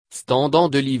standant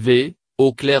de l'ivée,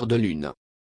 au clair de lune.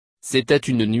 C'était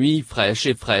une nuit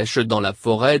fraîche dans la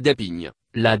forêt d'épignes,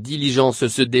 la diligence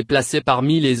se déplaçait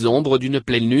parmi les ombres d'une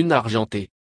pleine lune argentée,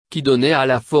 qui donnait à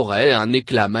la forêt un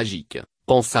éclat magique,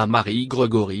 pensa Marie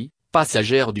Grégory,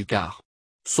 passagère du car.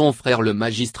 Son frère le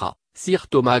magistrat, sir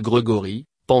Thomas Grégory,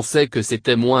 pensait que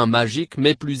c'était moins magique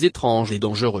mais plus étrange et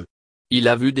dangereux. Il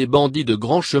a vu des bandits de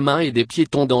grand chemin et des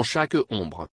piétons dans chaque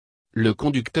ombre. Le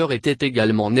conducteur était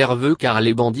également nerveux car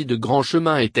les bandits de grand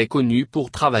chemin étaient connus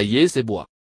pour travailler ces bois.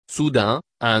 Soudain,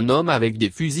 un homme avec des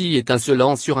fusils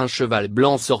étincelants sur un cheval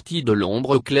blanc sortit de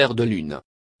l'ombre au clair de lune.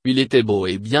 Il était beau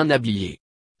et bien habillé.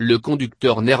 Le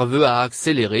conducteur nerveux a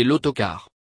accéléré l'autocar.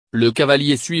 Le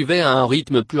cavalier suivait à un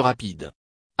rythme plus rapide.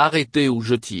 « Arrêtez ou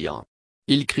je tire !»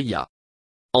 il cria.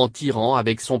 En tirant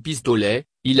avec son pistolet,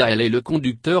 il halait le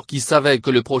conducteur qui savait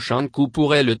que le prochain coup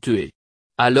pourrait le tuer.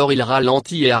 Alors il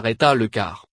ralentit et arrêta le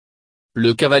car.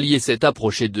 Le cavalier s'est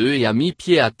approché d'eux et a mis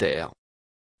pied à terre.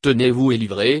 « Tenez-vous et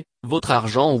livrez, votre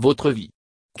argent ou votre vie !»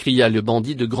 cria le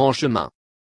bandit de grand chemin.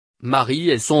 Marie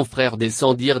et son frère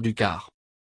descendirent du car.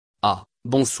 « Ah,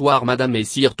 bonsoir madame et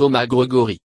sir Thomas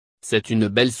Grégory. C'est une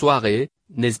belle soirée,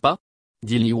 n'est-ce pas ?»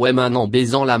 dit Liwayman en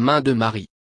baisant la main de Marie.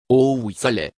 « Oh oui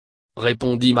ça l'est !»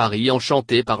 répondit Marie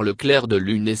enchantée par le clair de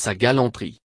lune et sa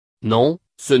galanterie. « Non,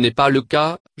 ce n'est pas le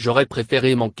cas, j'aurais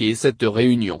préféré manquer cette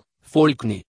réunion,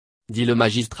 Faulkner. » dit le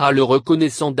magistrat le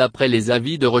reconnaissant d'après les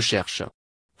avis de recherche.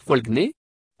 « Faulkner ?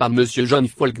 Pas monsieur John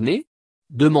Faulkner ?»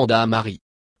 demanda Marie.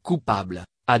 « Coupable, »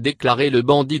 a déclaré le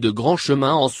bandit de grand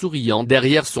chemin en souriant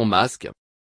derrière son masque.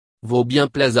 « Vaut bien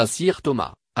plaise à sir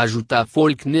Thomas », ajouta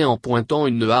Faulkner en pointant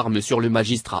une arme sur le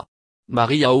magistrat.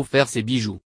 Marie a offert ses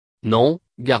bijoux. « Non,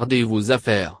 gardez vos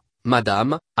affaires,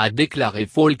 madame », a déclaré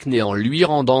Faulkner en lui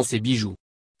rendant ses bijoux.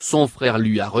 Son frère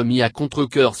lui a remis à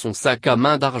contre-cœur son sac à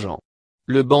main d'argent.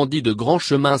 Le bandit de grand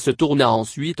chemin se tourna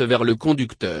ensuite vers le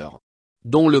conducteur,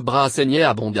 dont le bras saignait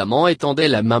abondamment et tendait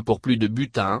la main pour plus de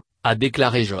butin, a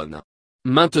déclaré John. «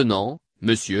 Maintenant,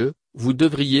 monsieur, vous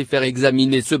devriez faire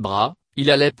examiner ce bras, il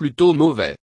allait plutôt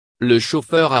mauvais. » Le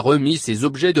chauffeur a remis ses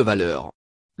objets de valeur.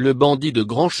 Le bandit de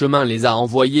grand chemin les a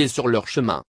envoyés sur leur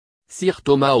chemin. Sir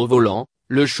Thomas au volant,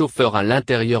 le chauffeur à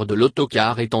l'intérieur de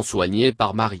l'autocar étant soigné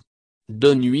par Marie.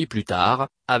 2 nuits plus tard,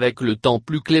 avec le temps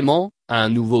plus clément, un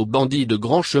nouveau bandit de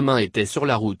grand chemin était sur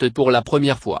la route pour la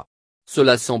première fois.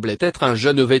 Cela semblait être un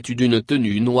jeune vêtu d'une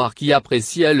tenue noire qui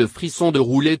appréciait le frisson de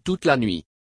rouler toute la nuit.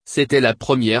 C'était la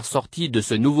première sortie de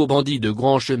ce nouveau bandit de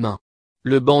grand chemin.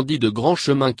 Le bandit de grand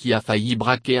chemin qui a failli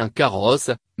braquer un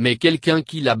carrosse, mais quelqu'un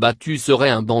qui l'a battu serait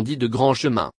un bandit de grand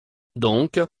chemin.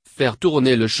 Donc, faire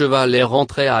tourner le cheval et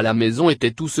rentrer à la maison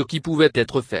était tout ce qui pouvait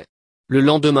être fait. Le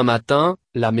lendemain matin,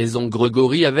 la maison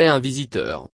Grégory avait un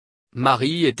visiteur.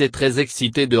 Marie était très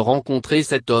excitée de rencontrer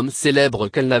cet homme célèbre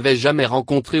qu'elle n'avait jamais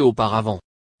rencontré auparavant.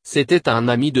 C'était un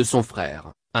ami de son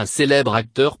frère, un célèbre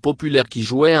acteur populaire qui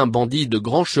jouait un bandit de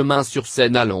grand chemin sur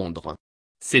scène à Londres.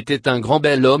 C'était un grand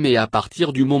bel homme et à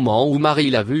partir du moment où Marie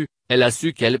l'a vu, elle a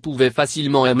su qu'elle pouvait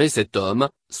facilement aimer cet homme.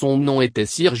 Son nom était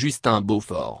Sir Justin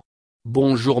Beaufort. «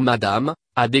 Bonjour madame »,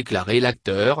 a déclaré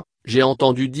l'acteur, « j'ai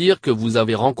entendu dire que vous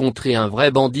avez rencontré un vrai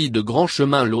bandit de grand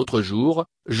chemin l'autre jour,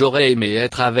 j'aurais aimé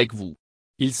être avec vous.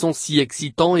 Ils sont si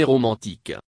excitants et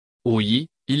romantiques. » « Oui,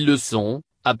 ils le sont »,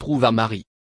 approuva Marie.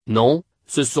 « Non,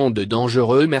 ce sont de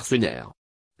dangereux mercenaires.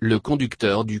 Le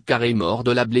conducteur du car est mort de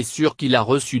la blessure qu'il a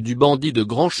reçue du bandit de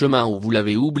grand chemin ou vous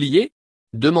l'avez oublié ?»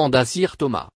 demanda sir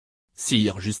Thomas.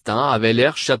 Sir Justin avait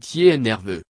l'air châtié et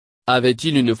nerveux. «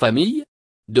 Avait-il une famille ?»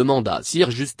 demanda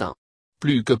sir Justin. «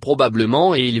 Plus que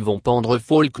probablement et ils vont pendre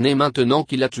Faulkner maintenant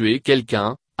qu'il a tué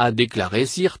quelqu'un, » a déclaré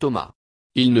sir Thomas.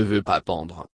 « Il ne veut pas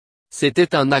pendre.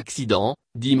 C'était un accident, »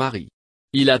 dit Marie.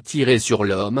 « Il a tiré sur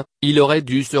l'homme, il aurait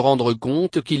dû se rendre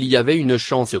compte qu'il y avait une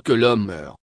chance que l'homme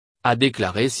meure. » a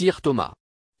déclaré sir Thomas.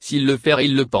 « S'il le fait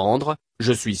il le pendre,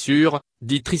 je suis sûr, »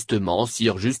 dit tristement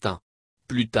sir Justin.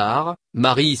 Plus tard,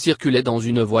 Marie circulait dans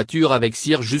une voiture avec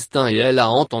sir Justin et elle a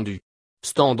entendu «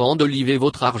 Standant de livrer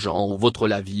votre argent ou votre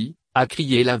la vie », a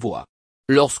crié la voix.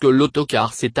 Lorsque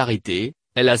l'autocar s'est arrêté,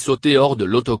 elle a sauté hors de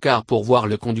l'autocar pour voir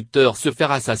le conducteur se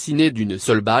faire assassiner d'une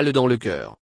seule balle dans le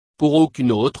cœur. Pour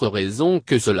aucune autre raison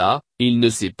que cela, il ne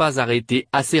s'est pas arrêté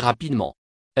assez rapidement.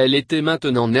 Elle était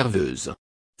maintenant nerveuse.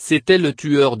 C'était le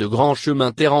tueur de grand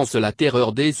chemin Terence la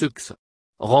terreur des Sussex.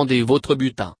 Rendez votre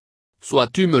butin. Soit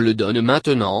tu me le donnes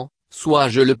maintenant, soit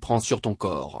je le prends sur ton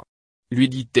corps. Lui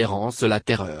dit Terence la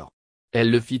terreur. Elle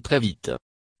le fit très vite.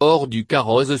 Hors du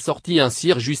carrosse sortit un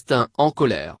sir Justin en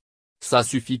colère. Ça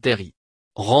suffit Terry.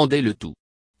 Rendez-le tout.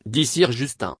 Dit sir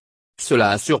Justin. Cela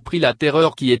a surpris la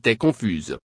terreur qui était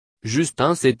confuse.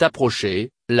 Justin s'est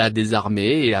approché, l'a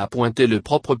désarmé et a pointé le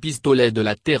propre pistolet de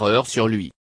la terreur sur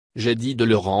lui. J'ai dit de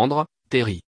le rendre,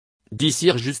 Terry. Dit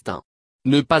Sir Justin.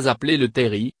 Ne pas appeler le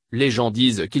Terry, les gens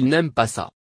disent qu'ils n'aiment pas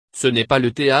ça. Ce n'est pas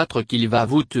le théâtre qu'il va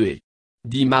vous tuer.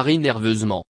 Dit Marie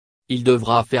nerveusement. Il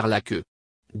devra faire la queue.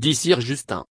 Dit Sir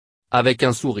Justin. Avec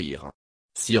un sourire.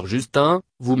 Sir Justin,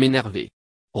 vous m'énervez.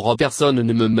 Personne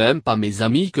ne me m'aime pas mes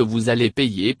amis que vous allez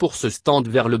payer pour ce stand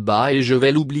vers le bas et je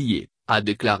vais l'oublier, a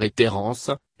déclaré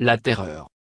Terence, la terreur.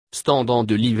 Standant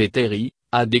de Liv et Terry,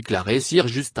 a déclaré Sir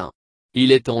Justin.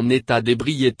 Il est en état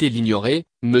d'ébriété l'ignorer,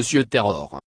 monsieur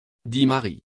Terror. Dit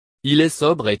Marie. Il est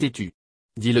sobre et têtu.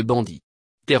 Dit le bandit.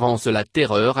 Terence la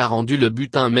terreur a rendu le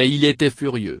butin mais il était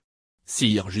furieux.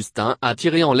 Sir Justin a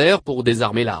tiré en l'air pour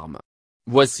désarmer l'arme.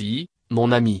 Voici,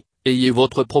 mon ami, ayez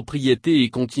votre propriété et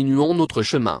continuons notre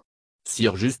chemin.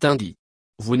 Sir Justin dit.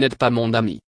 Vous n'êtes pas mon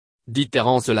ami. Dit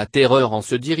Terence la terreur en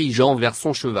se dirigeant vers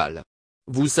son cheval.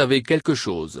 Vous savez quelque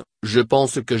chose, je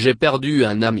pense que j'ai perdu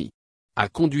un ami. A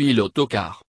conduit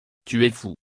l'autocar. Tu es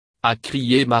fou. A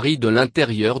crié Marie de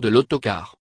l'intérieur de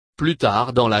l'autocar. Plus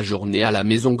tard dans la journée à la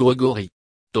maison Gregory.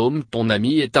 Tom ton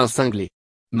ami est un cinglé.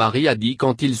 Marie a dit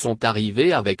quand ils sont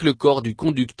arrivés avec le corps du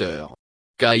conducteur.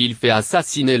 Car il fait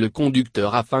assassiner le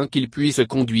conducteur afin qu'il puisse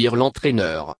conduire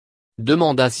l'entraîneur.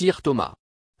 Demanda Sir Thomas.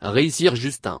 Rit Sir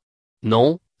Justin.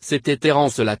 Non, c'était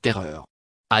Terence la terreur.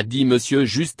 A dit monsieur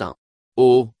Justin.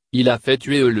 Oh, il a fait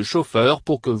tuer le chauffeur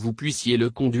pour que vous puissiez le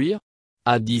conduire?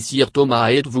 A dit Sir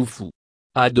Thomas. Êtes-vous fou?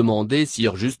 A demandé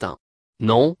Sir Justin.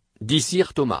 Non, dit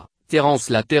Sir Thomas, Terence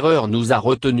la terreur nous a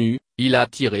retenus, il a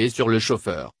tiré sur le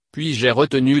chauffeur, puis j'ai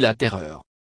retenu la terreur.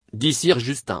 Dit Sir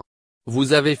Justin.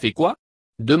 Vous avez fait quoi?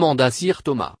 Demanda Sir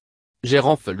Thomas. J'ai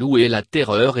renfloué la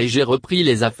terreur et j'ai repris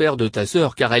les affaires de ta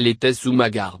sœur car elle était sous ma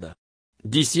garde.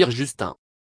 Dit Sir Justin.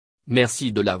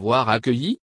 Merci de l'avoir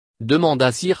accueilli?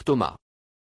 Demanda Sir Thomas.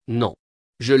 Non.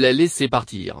 Je l'ai laissé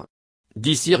partir.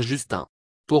 Dit Sir Justin.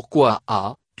 Pourquoi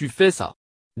as-tu fait ça?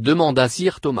 Demanda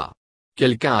Sir Thomas.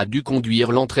 Quelqu'un a dû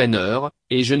conduire l'entraîneur,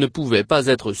 et je ne pouvais pas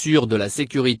être sûr de la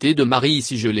sécurité de Marie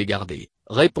si je l'ai gardé,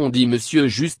 répondit monsieur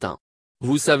Justin.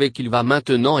 Vous savez qu'il va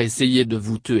maintenant essayer de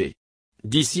vous tuer.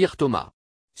 Dit Sir Thomas.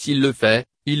 S'il le fait,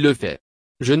 il le fait.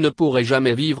 Je ne pourrai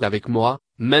jamais vivre avec moi,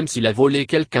 même s'il a volé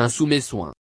quelqu'un sous mes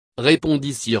soins.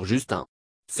 Répondit Sir Justin.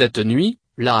 Cette nuit,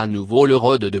 là à nouveau le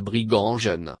rôde de brigand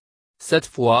jeune. Cette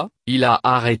fois, il a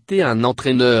arrêté un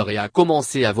entraîneur et a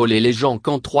commencé à voler les gens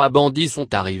quand trois bandits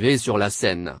sont arrivés sur la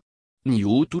scène.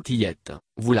 Niou tout y est,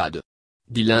 Vlad.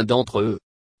 Dit l'un d'entre eux.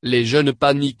 Les jeunes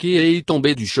paniqués et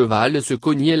tombés du cheval se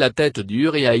cognaient la tête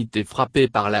dure et a été frappé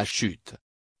par la chute.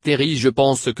 Terry je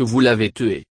pense que vous l'avez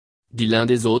tué. Dit l'un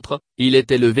des autres, il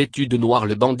était le vêtu de noir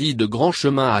le bandit de grand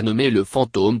chemin a nommé le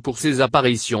fantôme pour ses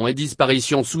apparitions et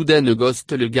disparitions soudaines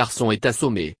Ghost le garçon est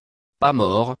assommé. Pas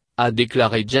mort, a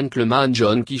déclaré Gentleman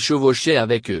John qui chevauchait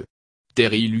avec eux.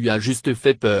 Terry lui a juste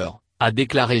fait peur, a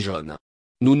déclaré John.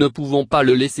 Nous ne pouvons pas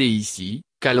le laisser ici,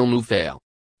 qu'allons-nous faire?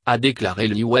 A déclaré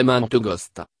Lieutenant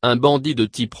Ghost, un bandit de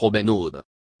type Robin Hood.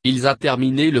 Ils a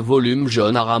terminé le volume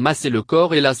John a ramassé le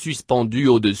corps et l'a suspendu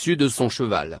au-dessus de son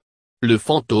cheval. Le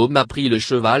fantôme a pris le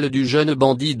cheval du jeune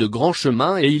bandit de grand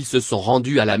chemin et ils se sont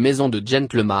rendus à la maison de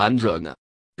Gentleman John.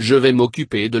 Je vais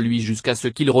m'occuper de lui jusqu'à ce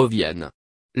qu'il revienne.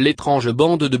 L'étrange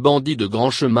bande de bandits de grand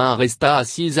chemin resta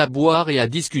assise à boire et à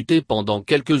discuter pendant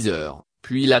quelques heures,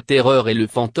 puis la terreur et le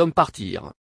fantôme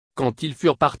partirent. Quand ils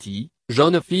furent partis,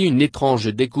 John fit une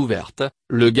étrange découverte,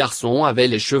 le garçon avait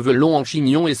les cheveux longs en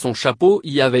chignon et son chapeau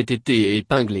y avait été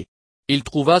épinglé. Il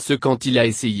trouva ce quand il a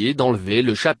essayé d'enlever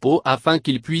le chapeau afin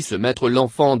qu'il puisse mettre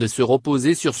l'enfant de se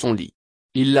reposer sur son lit.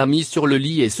 Il l'a mis sur le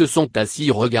lit et se sont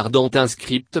assis regardant un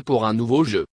script pour un nouveau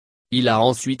jeu. Il a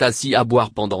ensuite assis à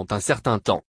boire pendant un certain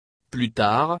temps. Plus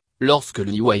tard, lorsque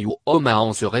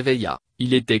Liu-Oman se réveilla,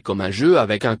 il était comme un jeu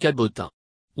avec un cabotin.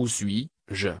 Où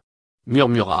suis-je?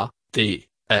 Murmura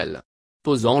T.L.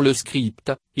 Posant le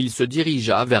script, il se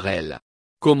dirigea vers elle.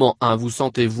 Comment vous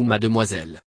sentez-vous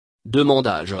mademoiselle?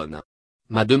 Demanda John.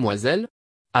 Mademoiselle?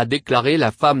 A déclaré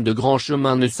la femme de grand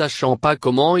chemin ne sachant pas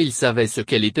comment il savait ce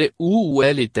qu'elle était ou où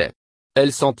elle était.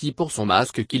 Elle sentit pour son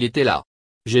masque qu'il était là.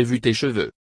 J'ai vu tes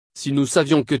cheveux. Si nous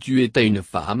savions que tu étais une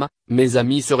femme, mes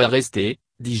amis seraient restés,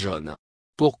 dit John.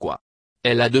 Pourquoi?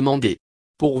 Elle a demandé.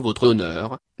 Pour votre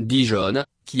honneur, dit John,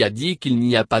 qui a dit qu'il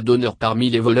n'y a pas d'honneur parmi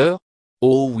les voleurs?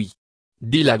 Oh oui.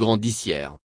 Dit la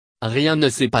grandissière. Rien ne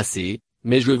s'est passé,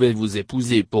 mais je vais vous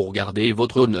épouser pour garder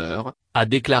votre honneur, a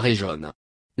déclaré John.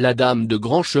 La dame de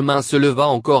grand chemin se leva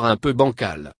encore un peu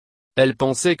bancale. Elle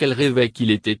pensait qu'elle rêvait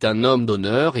qu'il était un homme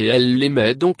d'honneur et elle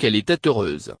l'aimait donc elle était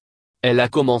heureuse. Elle a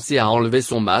commencé à enlever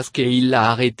son masque et il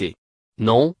l'a arrêté.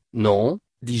 Non, non,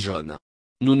 dit John.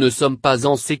 Nous ne sommes pas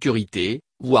en sécurité,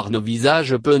 voir nos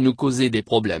visages peut nous causer des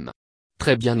problèmes.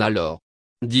 Très bien alors,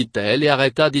 dit-elle et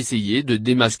arrêta d'essayer de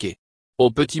démasquer. Au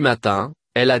petit matin,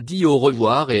 elle a dit au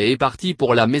revoir et est partie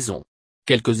pour la maison.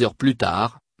 Quelques heures plus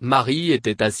tard, Marie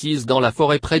était assise dans la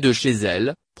forêt près de chez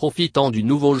elle, profitant du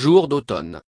nouveau jour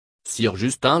d'automne. Sir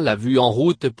Justin l'a vue en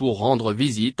route pour rendre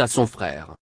visite à son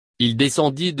frère. Il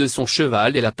descendit de son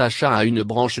cheval et l'attacha à une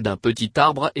branche d'un petit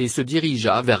arbre et se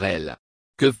dirigea vers elle.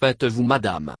 « Que faites-vous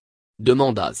madame ?»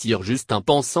 demanda Sir Justin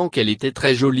pensant qu'elle était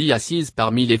très jolie assise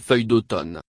parmi les feuilles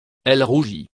d'automne. Elle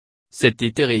rougit. « C'est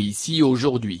éthéré ici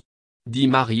aujourd'hui, » dit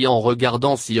Marie en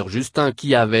regardant Sir Justin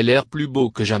qui avait l'air plus beau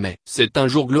que jamais. « C'est un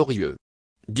jour glorieux, »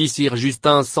 dit Sir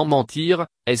Justin sans mentir.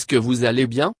 « Est-ce que vous allez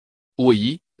bien ?»«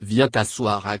 Oui, viens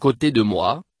t'asseoir à côté de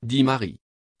moi, » dit Marie.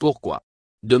 « Pourquoi ?»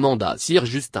 demanda Sir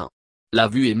Justin. « La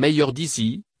vue est meilleure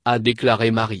d'ici, » a déclaré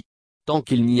Marie. « Tant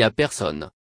qu'il n'y a personne, »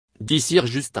 dit Sir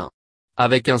Justin.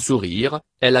 Avec un sourire,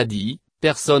 elle a dit, «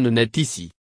 Personne n'est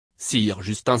ici. » Sir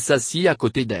Justin s'assit à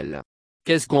côté d'elle. «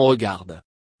 Qu'est-ce qu'on regarde ?»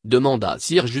 demanda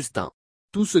Sir Justin.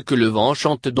 « Tout ce que le vent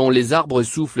chante dont les arbres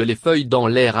soufflent les feuilles dans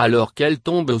l'air alors qu'elles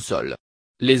tombent au sol.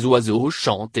 Les oiseaux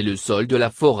chantent et le sol de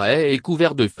la forêt est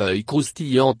couvert de feuilles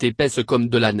croustillantes épaisses comme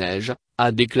de la neige, »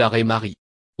 a déclaré Marie.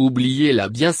 « Oubliez la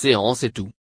bienséance et tout. »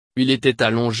 Il était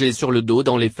allongé sur le dos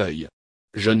dans les feuilles.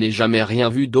 « Je n'ai jamais rien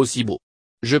vu d'aussi beau.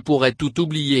 Je pourrais tout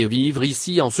oublier et vivre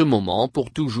ici en ce moment pour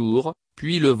toujours, »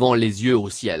 puis levant les yeux au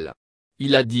ciel.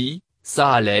 Il a dit, «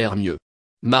 Ça a l'air mieux. »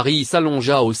 Marie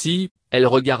s'allongea aussi, elle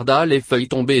regarda les feuilles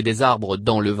tomber des arbres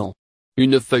dans le vent.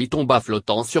 Une feuille tomba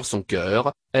flottant sur son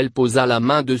cœur, elle posa la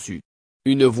main dessus.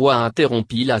 Une voix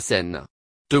interrompit la scène.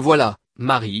 « Te voilà,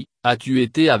 Marie, as-tu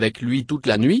été avec lui toute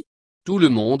la nuit? Tout le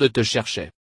monde te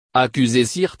cherchait. » accusait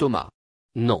Sir Thomas.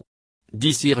 « Non, »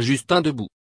 dit Sir Justin debout.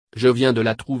 « Je viens de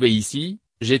la trouver ici,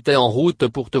 j'étais en route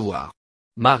pour te voir. »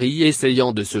 Marie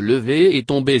essayant de se lever et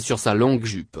tombait sur sa longue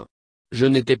jupe. « Je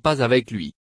n'étais pas avec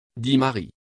lui, » dit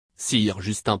Marie. Sir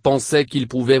Justin pensait qu'il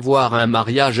pouvait voir un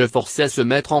mariage forcé se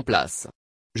mettre en place.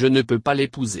 « Je ne peux pas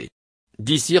l'épouser, »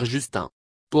 dit Sir Justin.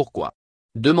 « Pourquoi ?»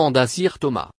 demanda Sir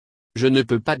Thomas. « Je ne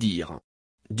peux pas dire, »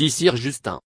 dit Sir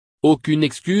Justin. « Aucune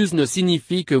excuse ne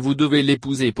signifie que vous devez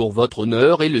l'épouser pour votre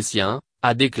honneur et le sien, »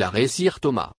 a déclaré Sir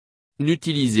Thomas. «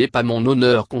 N'utilisez pas mon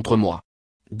honneur contre moi, »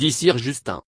 dit Sir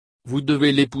Justin. « Vous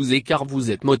devez l'épouser car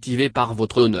vous êtes motivé par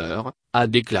votre honneur, » a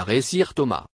déclaré Sir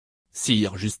Thomas.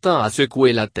 Sir Justin a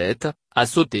secoué la tête, a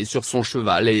sauté sur son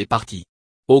cheval et est parti.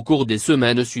 Au cours des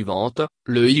semaines suivantes,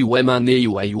 le Iweman et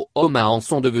Iwayo-Oma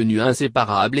sont devenus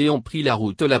inséparables et ont pris la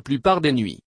route la plupart des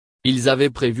nuits. Ils avaient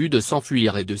prévu de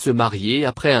s'enfuir et de se marier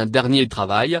après un dernier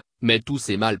travail, mais tout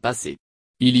s'est mal passé.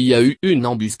 Il y a eu une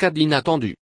embuscade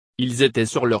inattendue. Ils étaient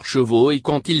sur leurs chevaux et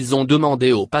quand ils ont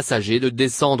demandé aux passagers de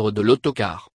descendre de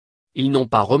l'autocar, ils n'ont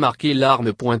pas remarqué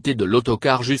l'arme pointée de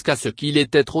l'autocar jusqu'à ce qu'il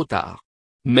était trop tard.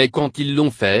 Mais quand ils l'ont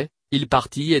fait, il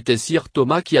partit était Sir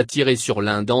Thomas qui a tiré sur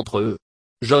l'un d'entre eux.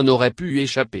 John aurait pu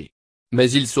échapper. Mais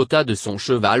il sauta de son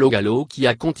cheval au galop qui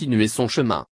a continué son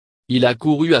chemin. Il a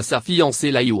couru à sa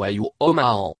fiancée la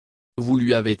Iwayo-Oma. « Vous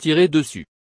lui avez tiré dessus, »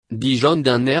 dit John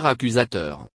d'un air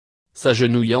accusateur,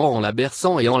 s'agenouillant en la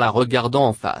berçant et en la regardant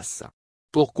en face.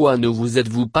 « Pourquoi ne vous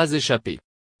êtes-vous pas échappé ?»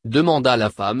 demanda la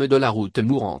femme de la route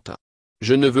mourante. «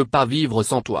 Je ne veux pas vivre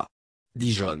sans toi, »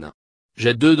 dit John. «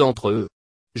 J'ai deux d'entre eux.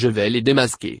 Je vais les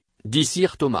démasquer, » dit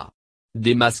Sir Thomas.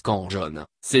 Démasquant John,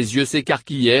 ses yeux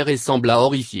s'écarquillèrent et sembla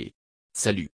horrifié. «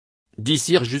 Salut, » dit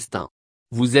Sir Justin.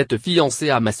 « Vous êtes fiancé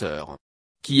à ma sœur. »«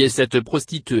 Qui est cette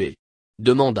prostituée ?»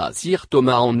 demanda Sir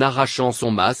Thomas en arrachant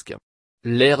son masque.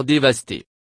 L'air dévasté.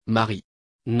 « Marie. »«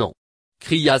 Non. »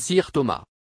 cria Sir Thomas.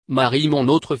 « Marie mon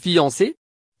autre fiancée ?»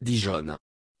 dit John.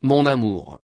 « Mon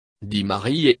amour. » dit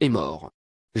Marie et est mort.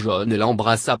 John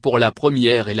l'embrassa pour la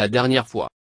première et la dernière fois.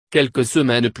 Quelques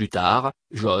semaines plus tard,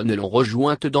 John l'ont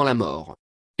rejointe dans la mort.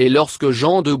 Et lorsque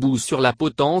Jean debout sur la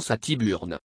potence à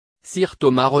Tyburn, Sir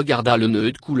Thomas regarda le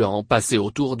nœud coulant passer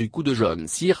autour du cou de John.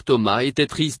 Sir Thomas était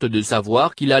triste de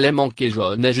savoir qu'il allait manquer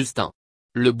John et Justin.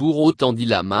 Le bourreau tendit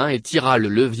la main et tira le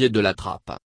levier de la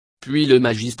trappe. Puis le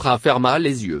magistrat ferma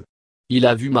les yeux. Il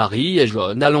a vu Marie et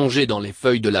John allongés dans les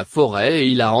feuilles de la forêt et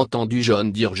il a entendu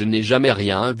John dire « Je n'ai jamais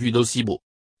rien vu d'aussi beau.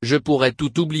 Je pourrais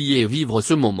tout oublier et vivre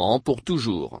ce moment pour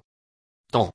toujours. »